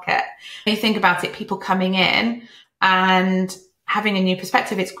a market. When you think about it, people coming in and having a new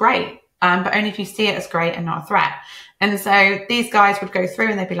perspective, it's great. but only if you see it as great and not a threat. And so these guys would go through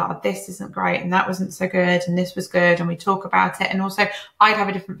and they'd be like, oh, this isn't great and that wasn't so good and this was good, and we talk about it. And also I'd have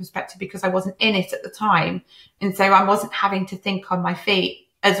a different perspective because I wasn't in it at the time, and so I wasn't having to think on my feet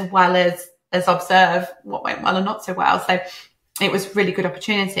as well as observe what went well and not so well. So it was really good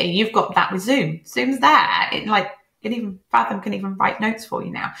opportunity. You've got that with Zoom. Zoom's there. Fathom can even write notes for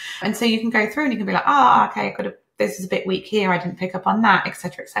you now. And so you can go through and you can be like, okay, this is a bit weak here. I didn't pick up on that,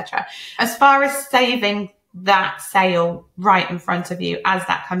 etc., etc. As far as saving that sale right in front of you as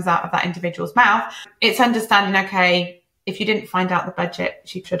that comes out of that individual's mouth, it's understanding, okay, if you didn't find out the budget,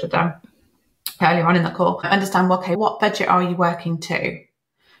 which you should have done earlier on in the call, understand, okay, what budget are you working to?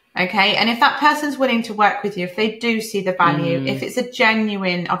 Okay. And if that person's willing to work with you, if they do see the value, if it's a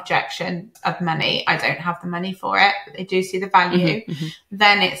genuine objection of money, I don't have the money for it, but they do see the value,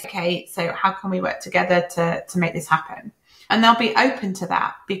 then it's okay. So how can we work together to make this happen? And they'll be open to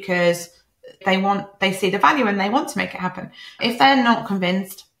that because they see the value and they want to make it happen. If they're not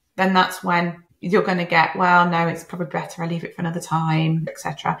convinced, then that's when you're going to get, well, no, it's probably better I leave it for another time,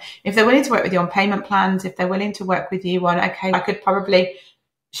 etc. If they're willing to work with you on payment plans, if they're willing to work with you on, okay, I could probably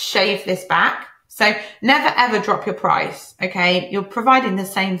shave this back. So never ever drop your price. Okay. You're providing the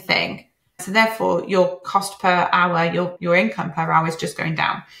same thing. So therefore your cost per hour, your income per hour is just going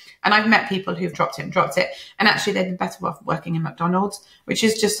down. And I've met people who've dropped it. And actually they've been better off working in McDonald's, which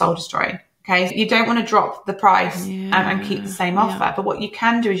is just soul destroying. Okay. So you don't want to drop the price and keep the same offer. But what you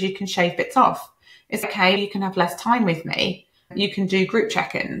can do is you can shave bits off. It's okay. You can have less time with me. You can do group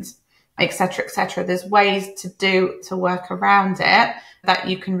check-ins, etc., etc. There's ways to work around it that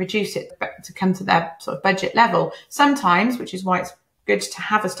you can reduce it to come to their sort of budget level. Sometimes, which is why it's good to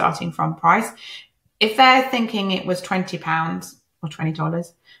have a starting from price. If they're thinking it was £20 or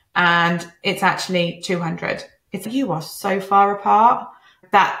 $20 and it's actually 200, you are so far apart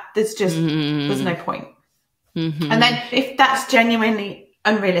that there's no point. And then if that's genuinely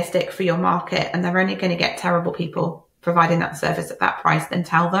unrealistic for your market and they're only going to get terrible people providing that service at that price, then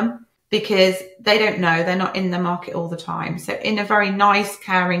tell them. Because they don't know, they're not in the market all the time. So in a very nice,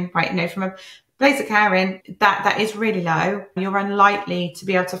 caring, from a place of caring, that is really low. You're unlikely to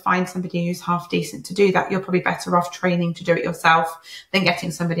be able to find somebody who's half decent to do that. You're probably better off training to do it yourself than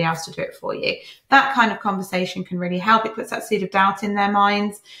getting somebody else to do it for you. That kind of conversation can really help. It puts that seed of doubt in their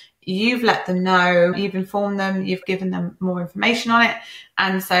minds. You've let them know, you've informed them, you've given them more information on it.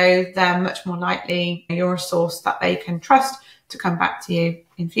 And so they're much more likely, you're a source that they can trust to come back to you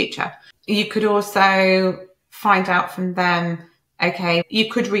in future. You could also find out from them, okay, you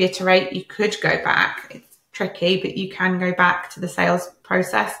could reiterate, you could go back. It's tricky, but you can go back to the sales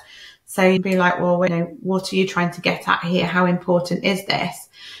process. So you'd be like, well, what are you trying to get at here? How important is this?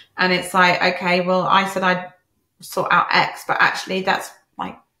 And it's like, okay, well, I said I'd sort out X, but actually that's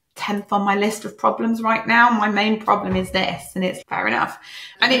like 10th on my list of problems right now. My main problem is this, and it's fair enough.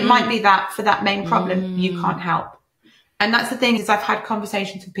 And it might be that for that main problem, you can't help. And that's the thing is I've had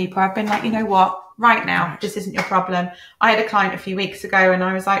conversations with people. I've been like, you know what, right now, this isn't your problem. I had a client a few weeks ago and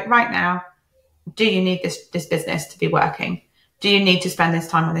I was like, right now, do you need this business to be working? Do you need to spend this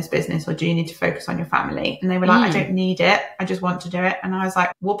time on this business or do you need to focus on your family? And they were like, I don't need it. I just want to do it. And I was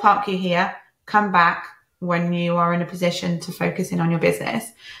like, we'll park you here. Come back when you are in a position to focus in on your business.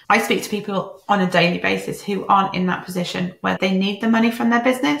 I speak to people on a daily basis who aren't in that position where they need the money from their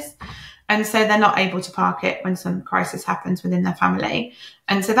business. And so they're not able to park it when some crisis happens within their family.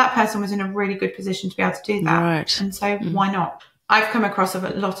 And so that person was in a really good position to be able to do that. Right. And so why not? I've come across a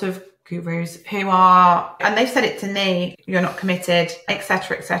lot of gurus who are, and they've said it to me, you're not committed,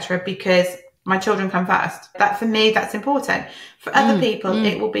 etc., because my children come first. That for me, that's important. For other people,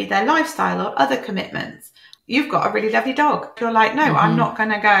 it will be their lifestyle or other commitments. You've got a really lovely dog. You're like, no, I'm not going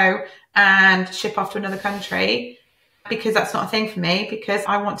to go and ship off to another country because that's not a thing for me, because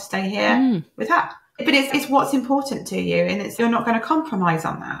I want to stay here with her. But it's what's important to you, and you're not going to compromise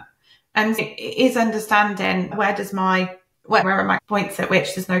on that. And it is understanding where are my points at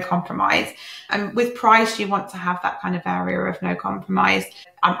which there's no compromise. And with price, you want to have that kind of area of no compromise.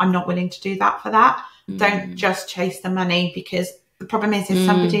 I'm not willing to do that for that. Don't just chase the money, because the problem is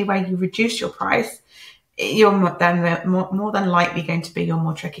somebody where you reduce your price, you're more than likely going to be your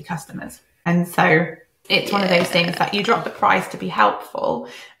more tricky customers. And so it's one of those things that you drop the price to be helpful,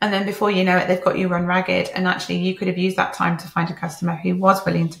 and then before you know it, they've got you run ragged. And actually you could have used that time to find a customer who was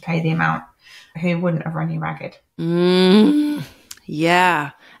willing to pay the amount, who wouldn't have run you ragged.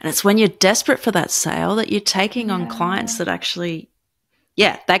 Yeah. And it's when you're desperate for that sale that you're taking on clients that actually,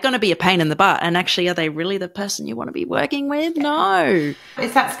 they're going to be a pain in the butt. And actually, are they really the person you want to be working with? No.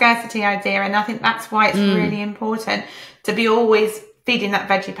 It's that scarcity idea. And I think that's why it's really important to be always feeding that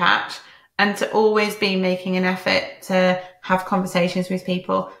veggie patch and to always be making an effort to have conversations with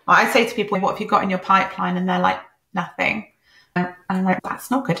people. I say to people, what have you got in your pipeline? And they're like, nothing. And I'm like, that's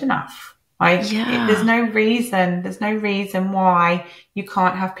not good enough. There's no reason why you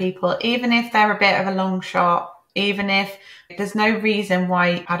can't have people, even if they're a bit of a long shot, even if there's no reason why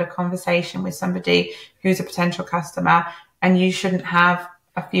you had a conversation with somebody who's a potential customer and you shouldn't have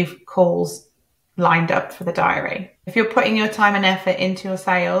a few calls lined up for the diary. If you're putting your time and effort into your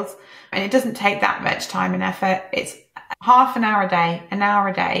sales, and it doesn't take that much time and effort, it's half an hour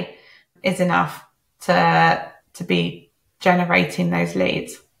a day is enough to be generating those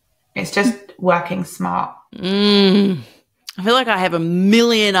leads. It's just working smart. I feel like I have a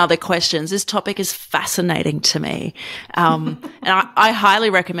million other questions. This topic is fascinating to me. And I highly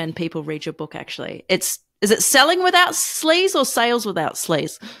recommend people read your book, actually. Is it Selling Without Sleaze or Sales Without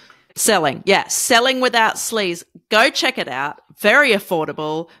Sleaze? Selling. Yeah. Selling Without Sleaze. Go check it out. Very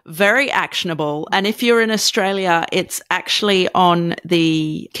affordable, very actionable. And if you're in Australia, it's actually on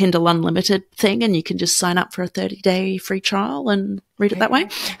the Kindle Unlimited thing, and you can just sign up for a 30-day free trial and read it that way.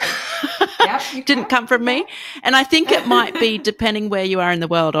 Yep, Didn't come from me. And I think it might be, depending where you are in the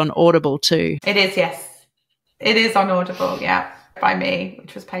world, on Audible too. It is, yes. It is on Audible, yeah, by me,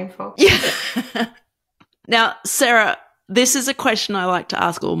 which was painful. Yeah. Now, Sarah, this is a question I like to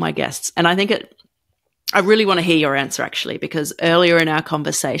ask all my guests, and I really want to hear your answer, actually, because earlier in our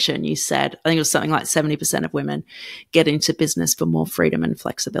conversation you said, I think it was something like 70% of women get into business for more freedom and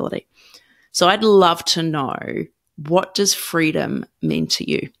flexibility. So I'd love to know, what does freedom mean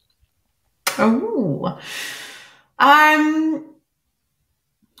to you? Oh, I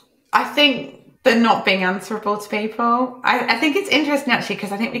think the not being answerable to people. I think it's interesting, actually,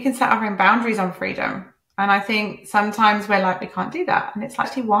 because I think we can set our own boundaries on freedom. And I think sometimes we're like, we can't do that. And it's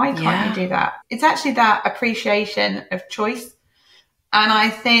actually, why can't you do that? It's actually that appreciation of choice. And I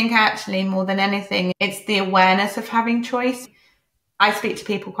think actually more than anything, it's the awareness of having choice. I speak to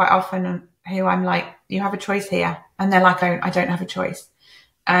people quite often who I'm like, you have a choice here. And they're like, I don't have a choice.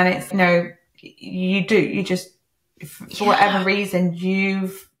 And it's, you do. You just, for whatever reason,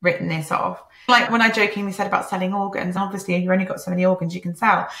 you've written this off. Like when I jokingly said about selling organs, obviously you've only got so many organs you can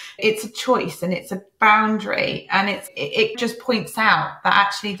sell. It's a choice and it's a boundary, and it just points out that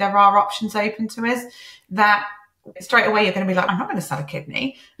actually there are options open to us, that straight away you're going to be like, I'm not going to sell a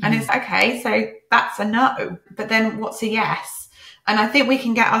kidney. And it's okay, so that's a no. But then what's a yes? And I think we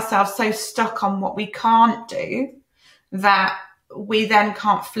can get ourselves so stuck on what we can't do that we then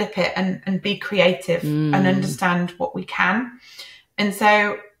can't flip it and be creative and understand what we can. And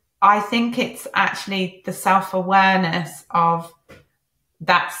so I think it's actually the self-awareness of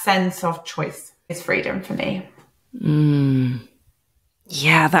that sense of choice is freedom for me.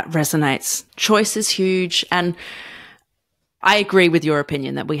 Yeah, that resonates. Choice is huge. And I agree with your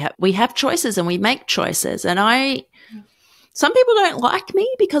opinion that we have choices and we make choices. And some people don't like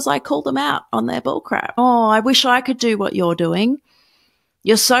me because I call them out on their bullcrap. Oh, I wish I could do what you're doing.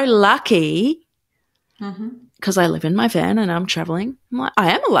 You're so lucky. Because I live in my van and I'm traveling. I'm like,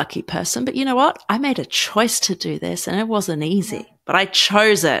 I am a lucky person, but you know what? I made a choice to do this and it wasn't easy, but I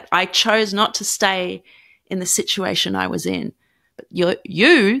chose it. I chose not to stay in the situation I was in. But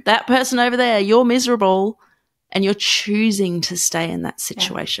you, that person over there, you're miserable and you're choosing to stay in that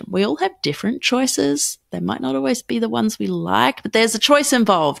situation. We all have different choices. They might not always be the ones we like, but there's a choice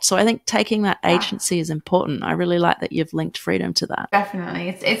involved. So I think taking that agency is important. I really like that you've linked freedom to that. Definitely.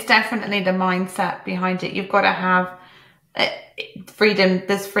 It's definitely the mindset behind it. You've got to have freedom.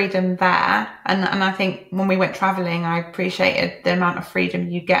 There's freedom there. And I think when we went traveling, I appreciated the amount of freedom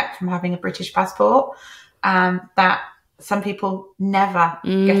you get from having a British passport, that some people never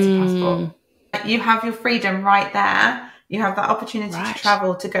get a passport. You have your freedom right there. You have that opportunity to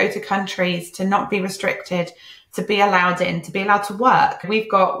travel, to go to countries, to not be restricted, to be allowed in, to be allowed to work. We've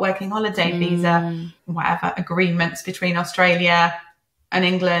got working holiday visa, whatever, agreements between Australia and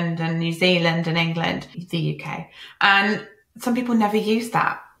England and New Zealand and England, the UK. And some people never use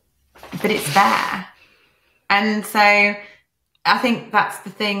that, but it's there. And so I think that's the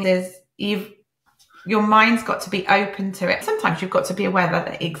thing, is your mind's got to be open to it. Sometimes you've got to be aware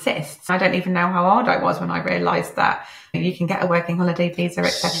that it exists. I don't even know how old I was when I realised that you can get a working holiday visa,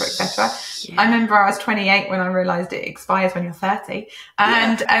 etc., etc. Yeah. I remember I was 28 when I realised it expires when you're 30.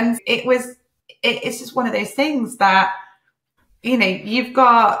 And it's just one of those things that, you've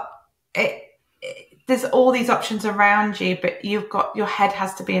got it. There's all these options around you, but your head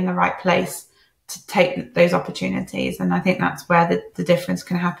has to be in the right place to take those opportunities. And I think that's where the difference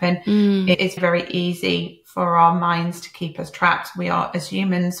can happen. It is very easy for our minds to keep us trapped. We are, as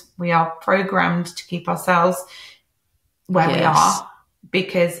humans, we are programmed to keep ourselves where we are.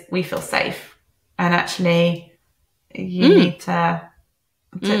 because we feel safe. And actually you need to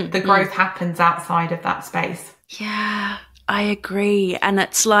the growth happens outside of that space. Yeah, I agree. And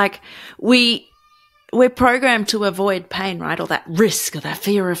it's like we're programmed to avoid pain, right? Or that risk or that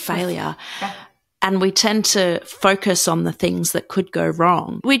fear of failure. Yeah. And we tend to focus on the things that could go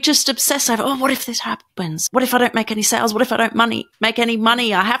wrong. We just obsess over, what if this happens? What if I don't make any sales? What if I don't make any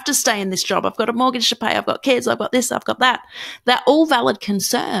money? I have to stay in this job. I've got a mortgage to pay. I've got kids. I've got this. I've got that. They're all valid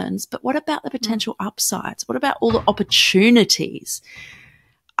concerns. But what about the potential upsides? What about all the opportunities?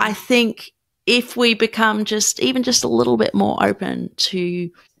 I think if we become even just a little bit more open to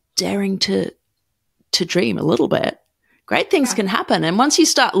daring to dream a little bit, great things can happen. And once you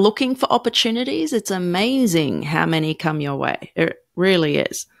start looking for opportunities, it's amazing how many come your way. It really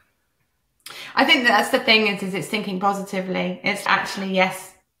is. I think that's the thing is it's thinking positively. It's actually,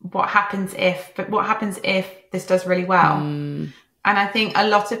 yes, what happens if this does really well? And I think a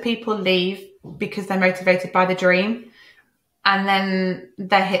lot of people leave because they're motivated by the dream and then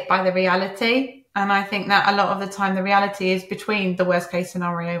they're hit by the reality. And I think that a lot of the time the reality is between the worst case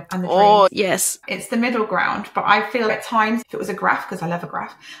scenario and the dream. Oh, yes. It's the middle ground. But I feel at times if it was a graph, because I love a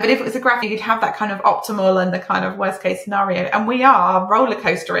graph, but if it was a graph, you'd have that kind of optimal and the kind of worst case scenario. And we are roller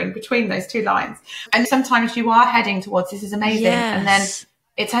coastering between those two lines. And sometimes you are heading towards this is amazing. Yes. And then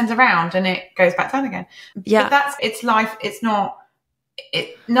it turns around and it goes back down again. Yeah. But it's life. It's not,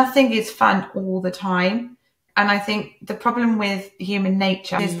 nothing is fun all the time. And I think the problem with human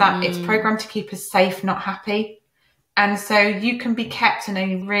nature is that it's programmed to keep us safe, not happy. And so you can be kept in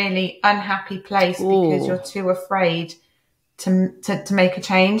a really unhappy place because you're too afraid to make a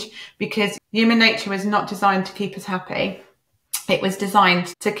change, because human nature was not designed to keep us happy. It was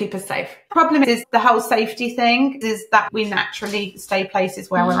designed to keep us safe. The problem is the whole safety thing is that we naturally stay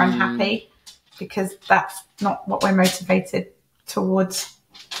places where we're unhappy because that's not what we're motivated towards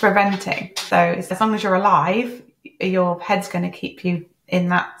preventing. So as long as you're alive, your head's going to keep you in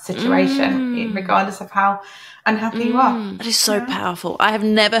that situation, regardless of how unhappy you are. That is so powerful. I have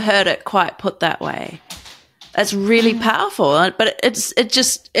never heard it quite put that way. That's really powerful, but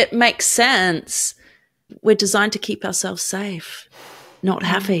it makes sense. We're designed to keep ourselves safe, not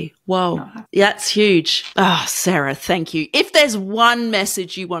happy. Whoa, that's huge. Oh, Sarah, thank you. If there's one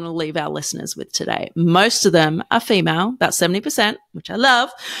message you want to leave our listeners with today, most of them are female, about 70%, which I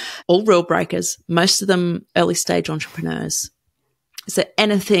love, all rule breakers, most of them early stage entrepreneurs. Is there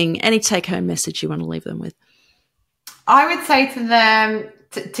any take-home message you want to leave them with? I would say to them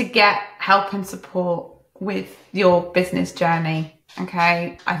to get help and support with your business journey.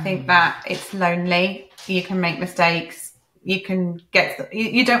 Okay. I think that it's lonely. You can make mistakes. You can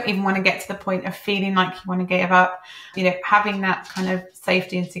you don't even want to get to the point of feeling like you want to give up. You know, having that kind of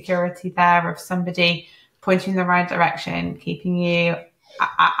safety and security there of somebody pointing in the right direction, keeping you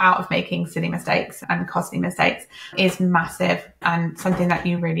out of making silly mistakes and costly mistakes is massive and something that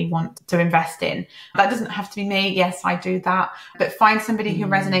you really want to invest in. That doesn't have to be me. Yes, I do that. But find somebody who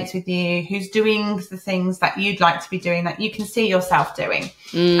resonates with you, who's doing the things that you'd like to be doing, that you can see yourself doing.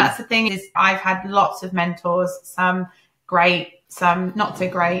 That's the thing is I've had lots of mentors, some great, some not so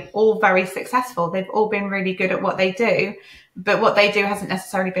great, all very successful. They've all been really good at what they do, but what they do hasn't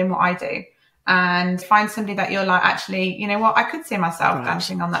necessarily been what I do. And find somebody that you're like, actually, you know what, I could see myself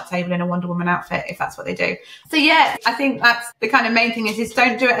dancing on that table in a Wonder Woman outfit if that's what they do. So yeah, I think that's the kind of main thing is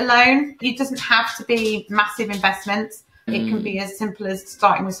don't do it alone. It doesn't have to be massive investments. It can be as simple as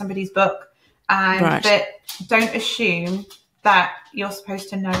starting with somebody's book. And but don't assume that you're supposed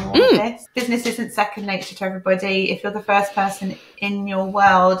to know all of this. Business isn't second nature to everybody. If you're the first person in your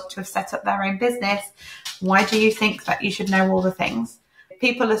world to have set up their own business, why do you think that you should know all the things?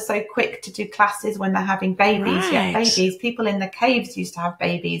 People are so quick to do classes when they're having babies. Yeah, babies. People in the caves used to have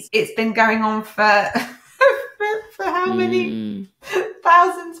babies. It's been going on for for how many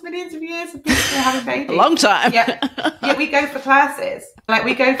thousands, millions of years of people having babies? A long time. Yeah, we go for classes. Like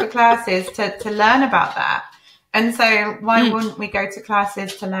we go for classes to learn about that. And so why wouldn't we go to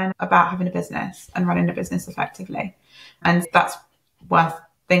classes to learn about having a business and running a business effectively? And that's worth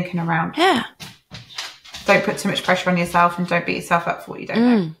thinking around. Yeah. Don't put too much pressure on yourself and don't beat yourself up for what you don't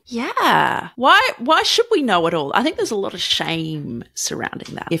know. Yeah. Why should we know it all? I think there's a lot of shame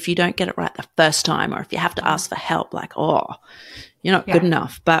surrounding that. If you don't get it right the first time or if you have to ask for help, like, oh, you're not good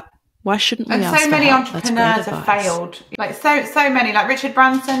enough. But why shouldn't we ask for help? And so many entrepreneurs have failed. Like so many, like Richard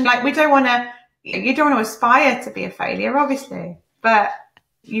Branson, like you don't want to aspire to be a failure, obviously, but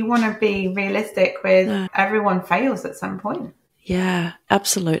you want to be realistic with everyone fails at some point. Yeah,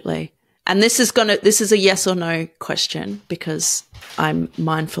 absolutely. And this is a yes or no question because I'm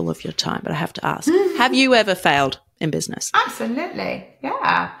mindful of your time, but I have to ask, have you ever failed in business? Absolutely.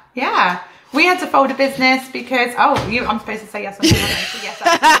 Yeah. Yeah. We had to fold a business because, I'm supposed to say yes or no. Yes,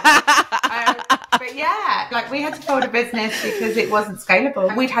 but yeah, like we had to fold a business because it wasn't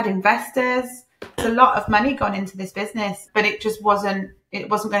scalable. We'd had investors. There's a lot of money gone into this business, but it just wasn't going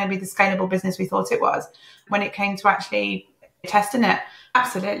to be the scalable business we thought it was when it came to actually testing it.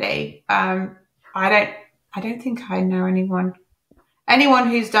 Absolutely. I don't think I know anyone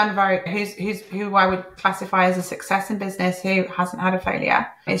who's done who I would classify as a success in business who hasn't had a failure.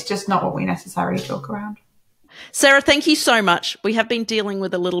 It's just not what we necessarily talk around. Sarah, thank you so much. We have been dealing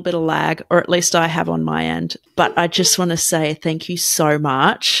with a little bit of lag, or at least I have on my end, but I just want to say thank you so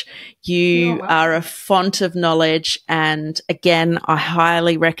much. You are a font of knowledge. And again, I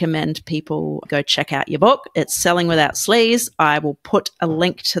highly recommend people go check out your book. It's Selling Without Sleaze. I will put a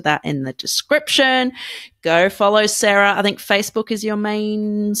link to that in the description. Go follow Sarah. I think Facebook is your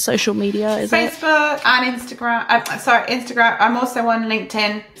main social media, is it? Facebook and Instagram. Instagram. I'm also on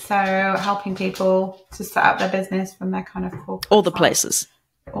LinkedIn. So helping people to set up their business from their kind of corporate all the places.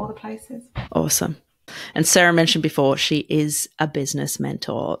 All the places. Awesome. And Sarah mentioned before, she is a business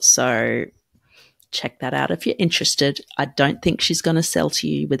mentor. So check that out if you're interested. I don't think she's going to sell to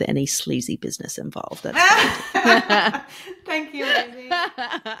you with any sleazy business involved. That's Thank you, Rosie.